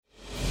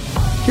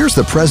Here's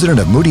the president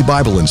of Moody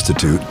Bible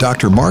Institute,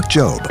 Dr. Mark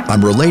Jobe, on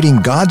relating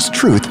God's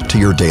truth to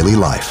your daily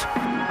life.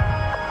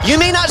 You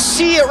may not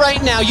see it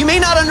right now. You may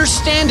not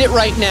understand it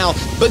right now.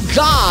 But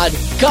God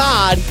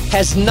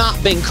has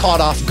not been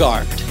caught off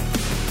guard.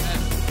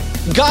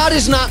 God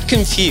is not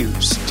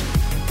confused.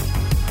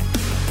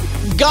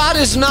 God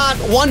is not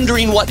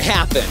wondering what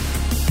happened.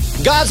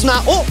 God's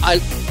not,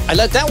 I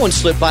let that one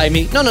slip by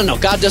me. No.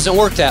 God doesn't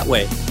work that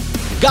way.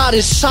 God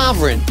is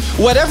sovereign.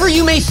 Whatever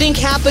you may think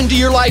happened to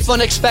your life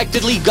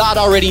unexpectedly, God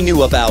already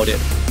knew about it.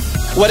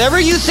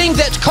 Whatever you think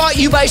that's caught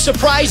you by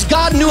surprise,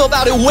 God knew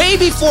about it way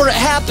before it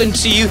happened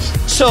to you.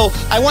 So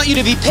I want you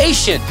to be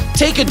patient.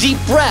 Take a deep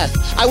breath.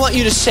 I want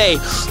you to say,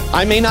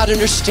 I may not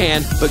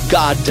understand, but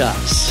God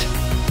does.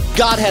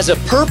 God has a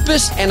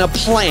purpose and a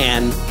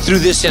plan through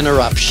this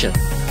interruption.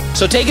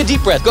 So take a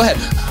deep breath. Go ahead.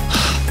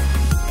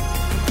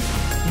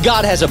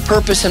 God has a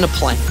purpose and a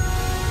plan.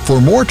 For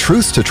more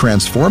truths to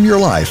transform your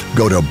life,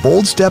 go to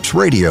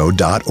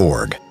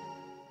boldstepsradio.org.